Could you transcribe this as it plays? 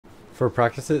For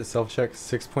practice it, self-check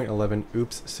 6.11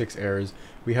 oops 6 errors.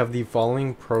 We have the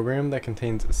following program that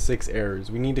contains 6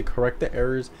 errors. We need to correct the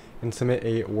errors and submit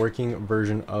a working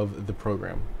version of the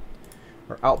program.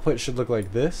 Our output should look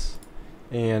like this,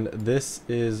 and this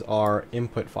is our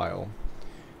input file.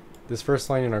 This first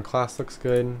line in our class looks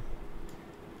good.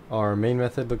 Our main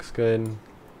method looks good.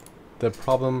 The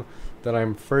problem that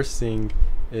I'm first seeing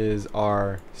is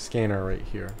our scanner right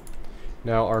here.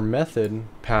 Now our method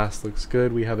pass looks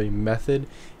good. We have a method,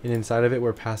 and inside of it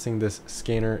we're passing this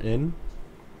scanner in.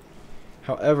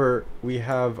 However, we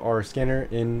have our scanner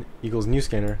in equals new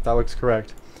scanner. That looks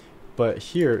correct, but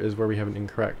here is where we have an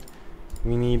incorrect.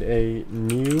 We need a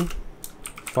new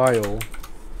file,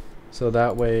 so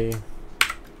that way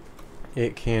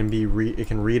it can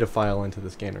read a file into the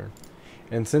scanner.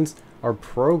 And since our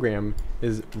program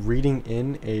is reading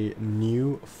in a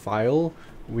new file,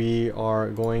 we are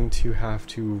going to have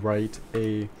to write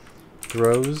a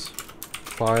throws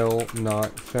file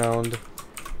not found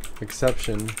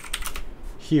exception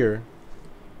here,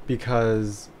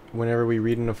 because whenever we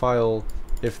read in a file,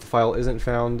 if the file isn't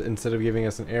found, instead of giving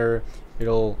us an error, it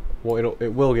will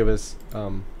give us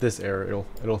this error.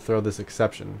 It'll throw this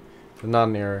exception. It's not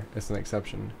an error, it's an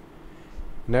exception.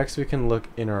 Next, we can look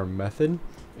in our method,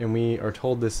 and we are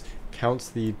told this counts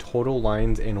the total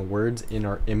lines and words in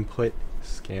our input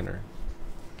scanner.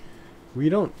 We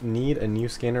don't need a new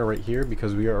scanner right here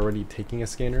because we are already taking a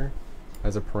scanner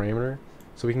as a parameter,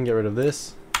 so we can get rid of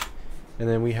this. And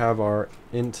then we have our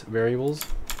int variables.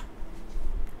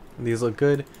 These look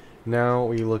good. Now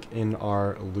we look in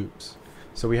our loops.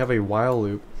 So we have a while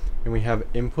loop, and we have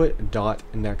input dot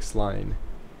next line.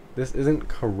 This isn't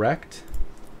correct.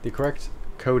 The correct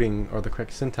coding, or the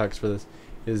correct syntax for this,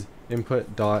 is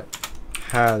input dot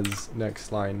has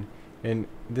next line, and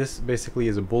this basically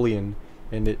is a boolean,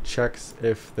 and it checks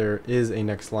if there is a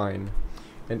next line.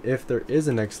 And if there is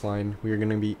a next line, we are going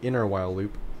to be in our while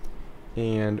loop,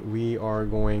 and we are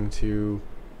going to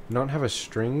not have a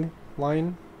string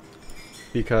line,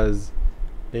 because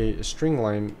a string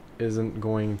line isn't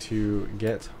going to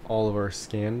get all of our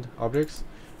scanned objects.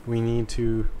 We need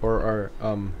to, or our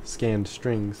scanned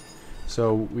strings.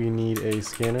 So we need a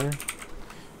scanner.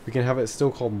 We can have it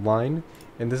still called line,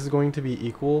 and this is going to be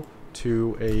equal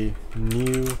to a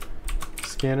new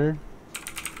scanner.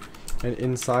 And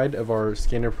inside of our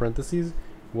scanner parentheses,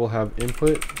 we'll have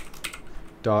input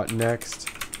dot next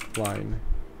line.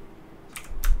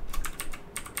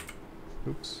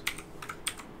 Oops.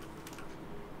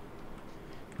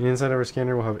 And inside of our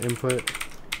scanner, we'll have input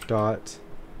dot.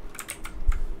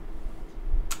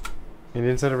 And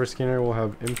inside of our scanner, we'll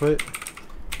have input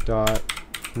dot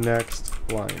next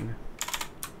line.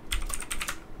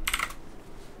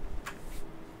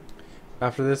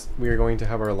 After this, we are going to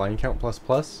have our line count plus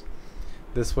plus.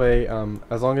 This way,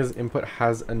 as long as input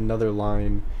has another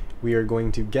line, we are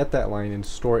going to get that line and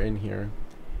store it in here.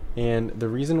 And the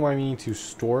reason why we need to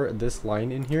store this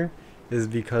line in here is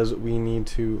because we need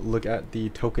to look at the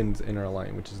tokens in our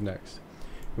line, which is next.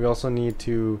 We also need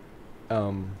to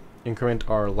increment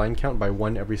our line count by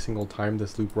 1 every single time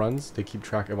this loop runs to keep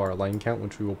track of our line count,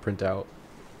 which we will print out.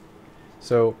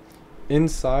 So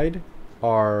inside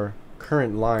our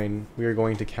current line, we are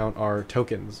going to count our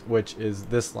tokens, which is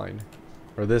this line,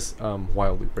 or this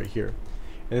while loop right here.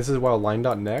 And this is while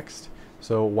line.next.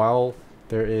 So while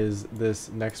there is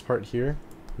this next part here,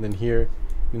 and then here,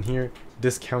 and here,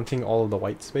 discounting all of the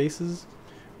white spaces,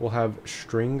 we'll have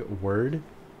string word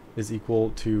is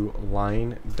equal to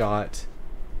line.next.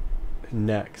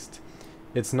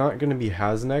 It's not going to be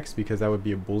has next because that would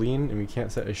be a boolean, and we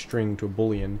can't set a string to a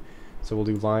boolean. So we'll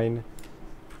do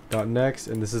line.next,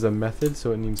 and this is a method,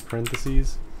 so it needs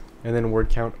parentheses, and then word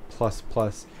count plus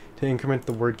plus to increment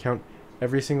the word count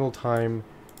every single time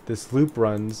this loop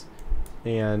runs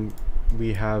and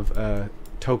we have a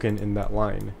token in that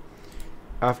line.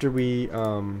 After we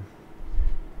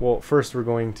well, first we're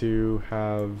going to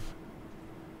have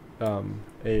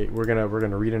we're gonna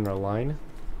read in our line,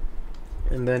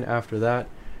 and then after that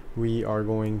we are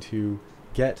going to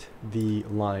get the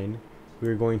line.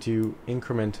 We're going to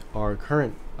increment our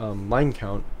current line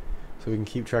count so we can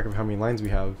keep track of how many lines we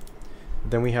have.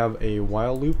 Then we have a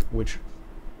while loop, which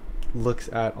looks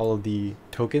at all of the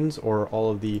tokens, or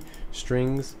all of the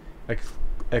strings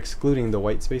excluding the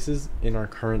white spaces in our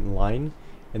current line,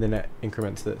 and then it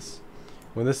increments this.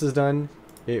 When this is done,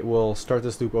 it will start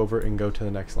this loop over and go to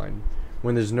the next line.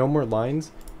 When there's no more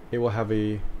lines, it will have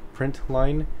a print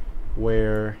line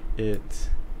where it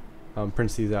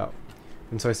prints these out.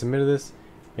 And so I submitted this,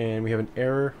 and we have an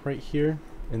error right here,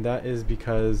 and that is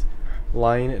because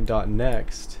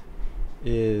line.next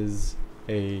is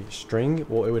a string.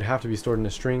 Well, it would have to be stored in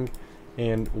a string,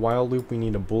 and while loop we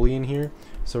need a boolean here,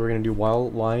 so we're going to do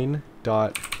while line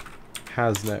dot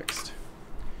has next,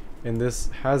 and this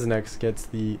has next gets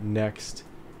the next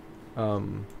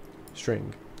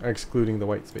string, excluding the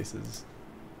white spaces,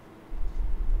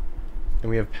 and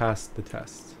we have passed the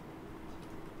test.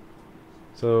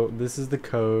 So this is the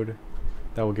code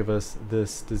that will give us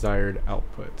this desired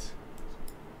output.